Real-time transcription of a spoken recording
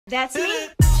That's me.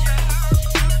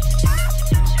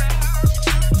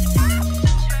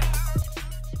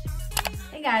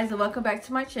 Hey guys, and welcome back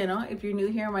to my channel. If you're new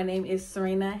here, my name is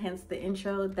Serena, hence the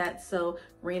intro, That's So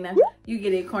Rena. You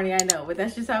get it, corny, I know, but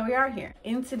that's just how we are here.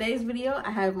 In today's video,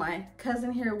 I have my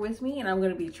cousin here with me, and I'm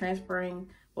going to be transforming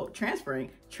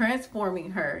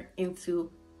her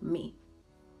into me.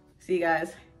 See you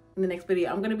guys in the next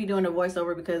video. I'm going to be doing a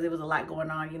voiceover because there was a lot going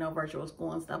on, you know, virtual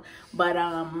school and stuff. But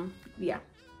yeah.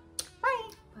 Bye.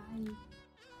 Bye.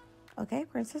 Okay,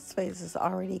 Princess' face is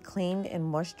already cleaned and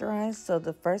moisturized, so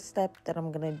the first step that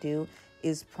I'm gonna do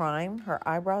is prime. Her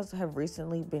eyebrows have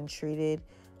recently been treated.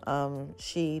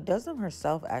 She does them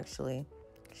herself, actually.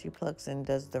 She plucks and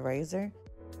does the razor.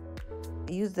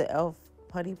 I use the e.l.f.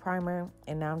 putty primer,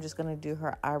 and now I'm just gonna do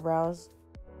her eyebrows.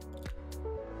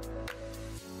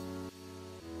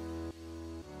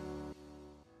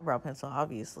 Eyebrow pencil,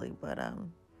 obviously, but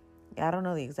yeah, I don't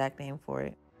know the exact name for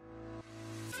it.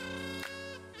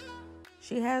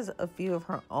 She has a few of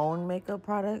her own makeup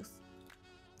products,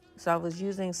 so I was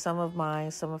using some of mine,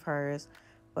 some of hers,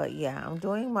 but yeah, I'm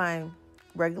doing my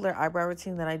regular eyebrow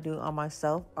routine that I do on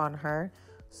myself on her.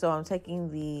 So I'm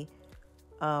taking the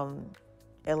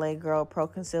LA Girl Pro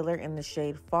Concealer in the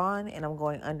shade Fawn, and I'm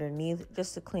going underneath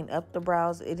just to clean up the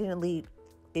brows. It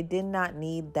did not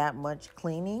need that much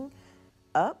cleaning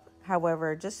up.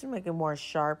 However, just to make it more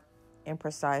sharp and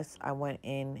precise, I went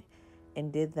in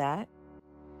and did that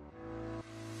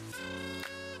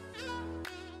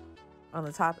on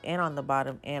the top and on the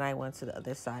bottom, and I went to the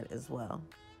other side as well.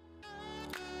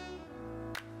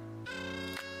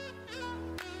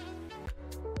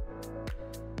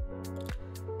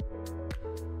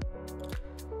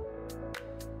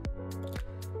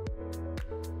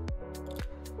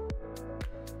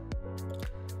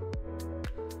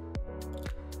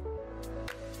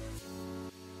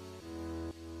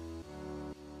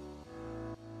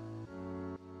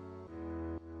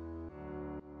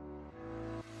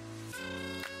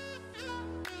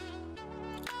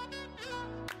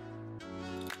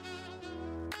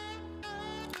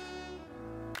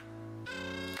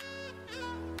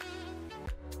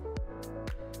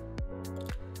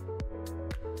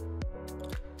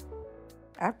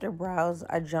 After brows,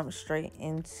 I jumped straight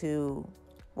into,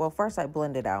 well, first I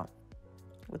blend it out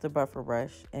with a buffer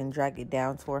brush and drag it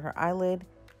down toward her eyelid.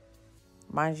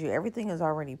 Mind you, everything is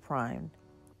already primed.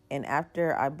 And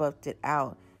after I buffed it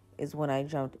out is when I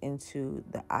jumped into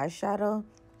the eyeshadow.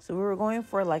 So we were going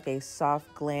for like a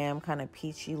soft glam kind of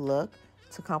peachy look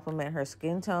to complement her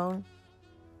skin tone.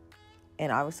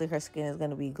 And obviously her skin is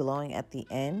going to be glowing at the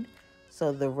end.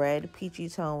 So the red peachy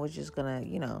tone was just going to,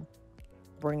 you know,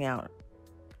 bring out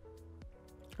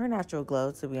her natural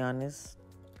glow, to be honest.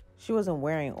 She wasn't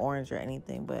wearing orange or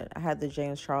anything, but I had the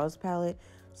James Charles palette,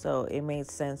 so it made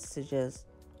sense to just,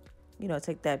 you know,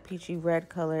 take that peachy red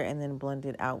color and then blend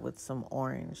it out with some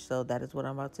orange. So that is what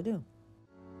I'm about to do.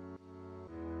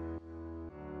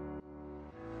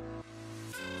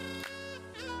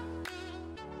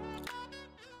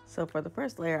 So for the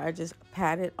first layer, I just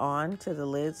pat it on to the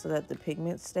lid so that the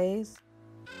pigment stays.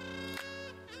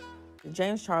 The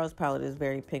James Charles palette is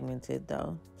very pigmented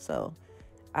though, so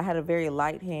I had a very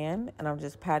light hand and I'm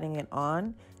just patting it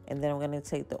on, and then I'm going to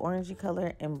take the orangey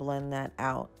color and blend that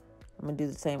out. I'm going to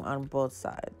do the same on both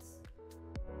sides.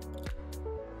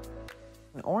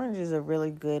 And orange is a really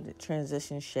good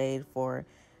transition shade for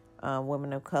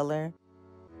women of color.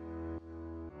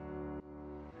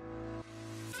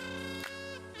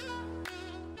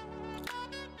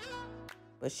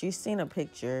 But she's seen a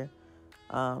picture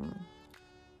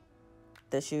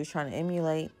that she was trying to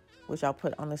emulate, which I'll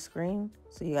put on the screen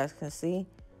so you guys can see.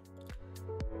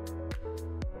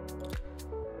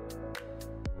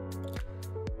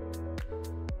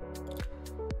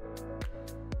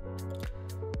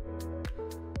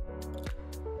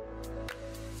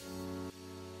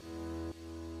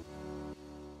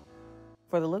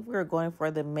 For the look we were going for,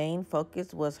 the main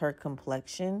focus was her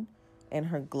complexion and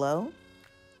her glow.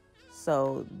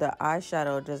 So the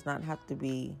eyeshadow does not have to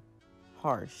be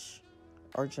harsh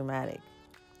or dramatic.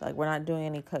 Like, we're not doing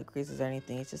any cut creases or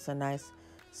anything. It's just a nice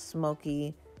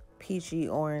smoky peachy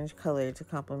orange color to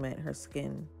complement her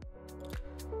skin.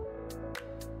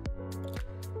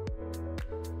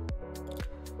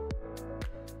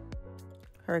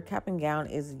 Her cap and gown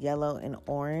is yellow and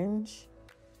orange,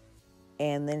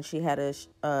 and then she had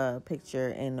a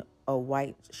picture in a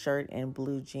white shirt and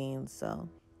blue jeans. So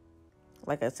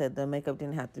like I said, the makeup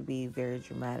didn't have to be very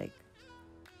dramatic.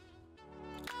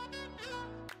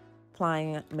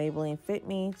 Applying Maybelline Fit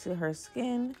Me to her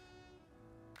skin.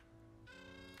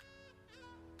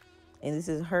 And this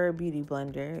is her beauty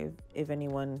blender, if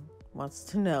anyone wants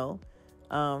to know.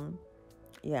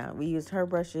 Yeah, we used her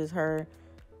brushes, her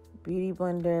beauty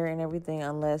blender and everything,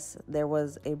 unless there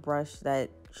was a brush that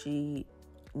she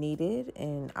needed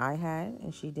and I had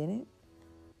and she didn't.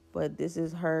 But this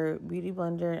is her beauty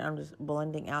blender, and I'm just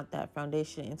blending out that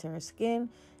foundation into her skin.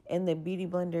 And the beauty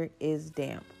blender is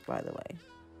damp, by the way.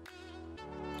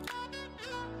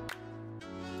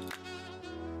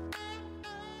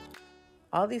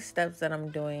 All these steps that I'm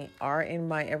doing are in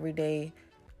my everyday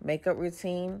makeup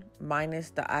routine, minus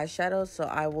the eyeshadow. So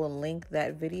I will link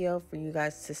that video for you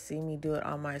guys to see me do it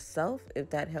on myself, if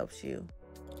that helps you.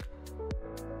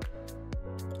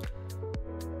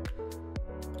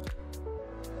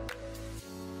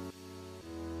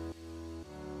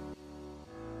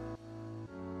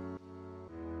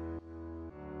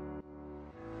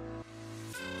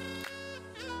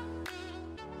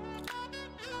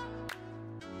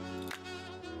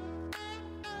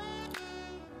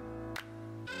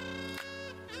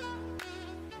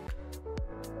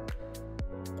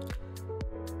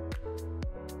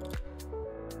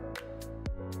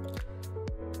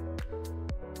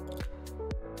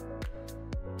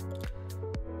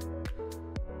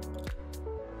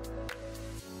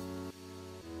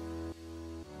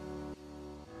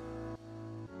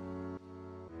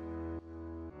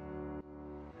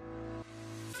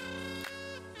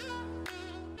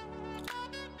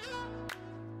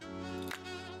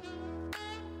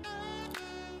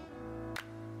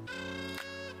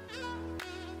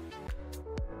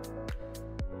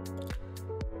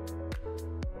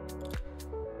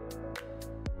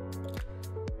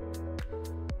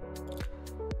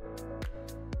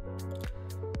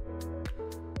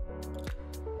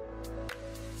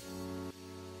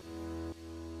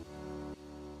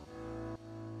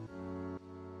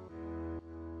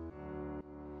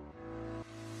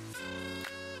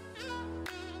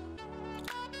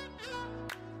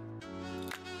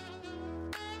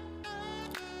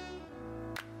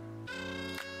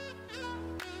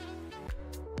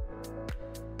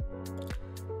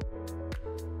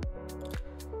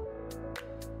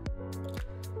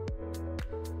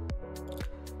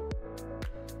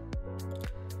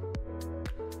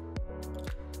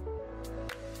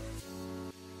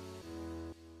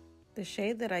 The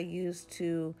shade that I use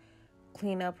to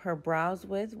clean up her brows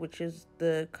with, which is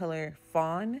the color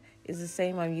Fawn, is the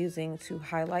same I'm using to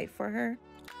highlight for her.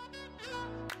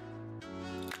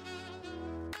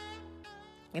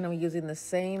 And I'm using the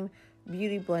same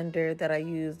beauty blender that I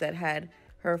used that had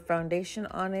her foundation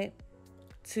on it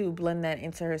to blend that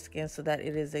into her skin so that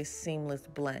it is a seamless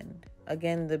blend.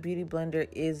 Again, the beauty blender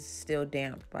is still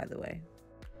damp, by the way.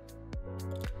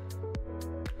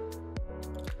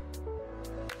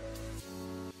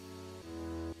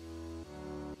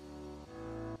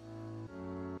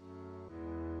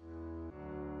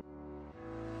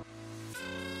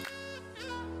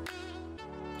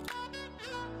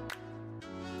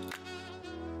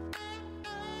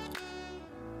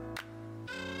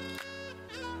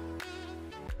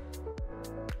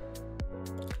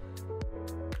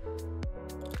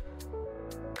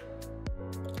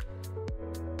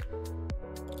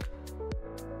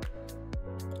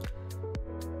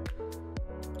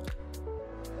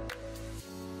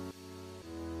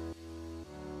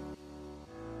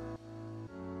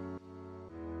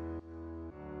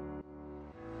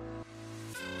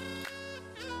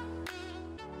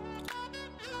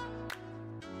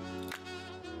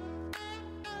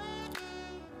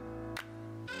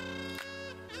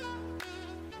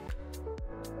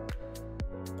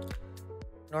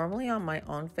 Normally on my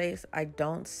own face, I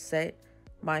don't set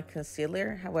my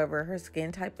concealer. However, her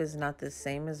skin type is not the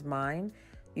same as mine.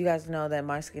 You guys know that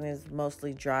my skin is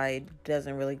mostly dry. It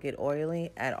doesn't really get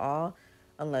oily at all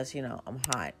unless, you know, I'm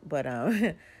hot. But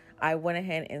I went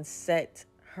ahead and set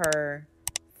her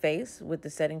face with the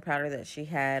setting powder that she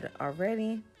had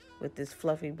already with this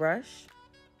fluffy brush.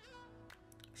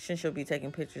 Since she'll be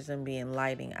taking pictures and be in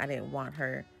lighting, I didn't want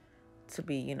her to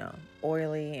be, you know,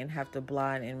 oily and have to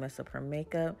blot and mess up her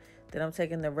makeup. Then I'm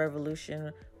taking the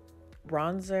Revolution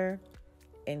bronzer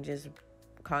and just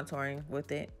contouring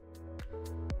with it.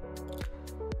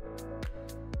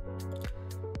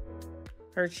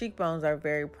 Her cheekbones are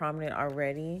very prominent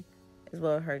already, as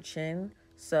well as her chin.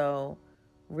 So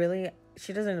really,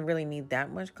 she doesn't really need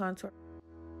that much contour.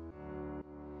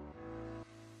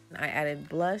 I added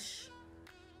blush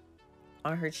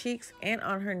on her cheeks and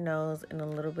on her nose and a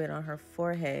little bit on her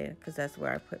forehead because that's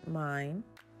where I put mine.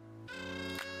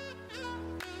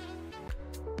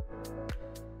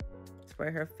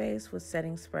 Spray her face with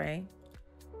setting spray.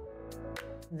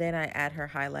 Then I add her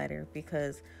highlighter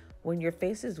because when your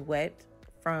face is wet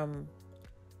from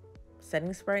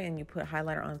setting spray and you put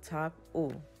highlighter on top.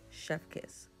 Ooh, chef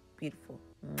kiss. Beautiful.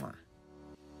 Mwah.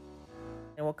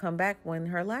 And we'll come back when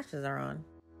her lashes are on.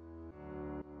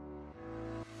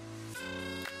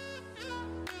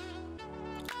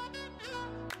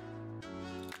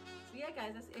 So yeah,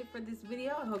 guys, that's it for this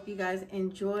video. I hope you guys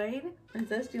enjoyed.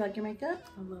 Princess, do you like your makeup?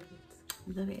 I love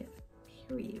it. Love it.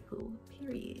 Period, boo.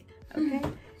 Period. Okay.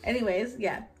 Anyways,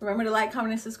 yeah. Remember to like,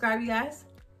 comment, and subscribe, you guys.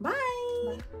 Bye.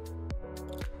 Bye.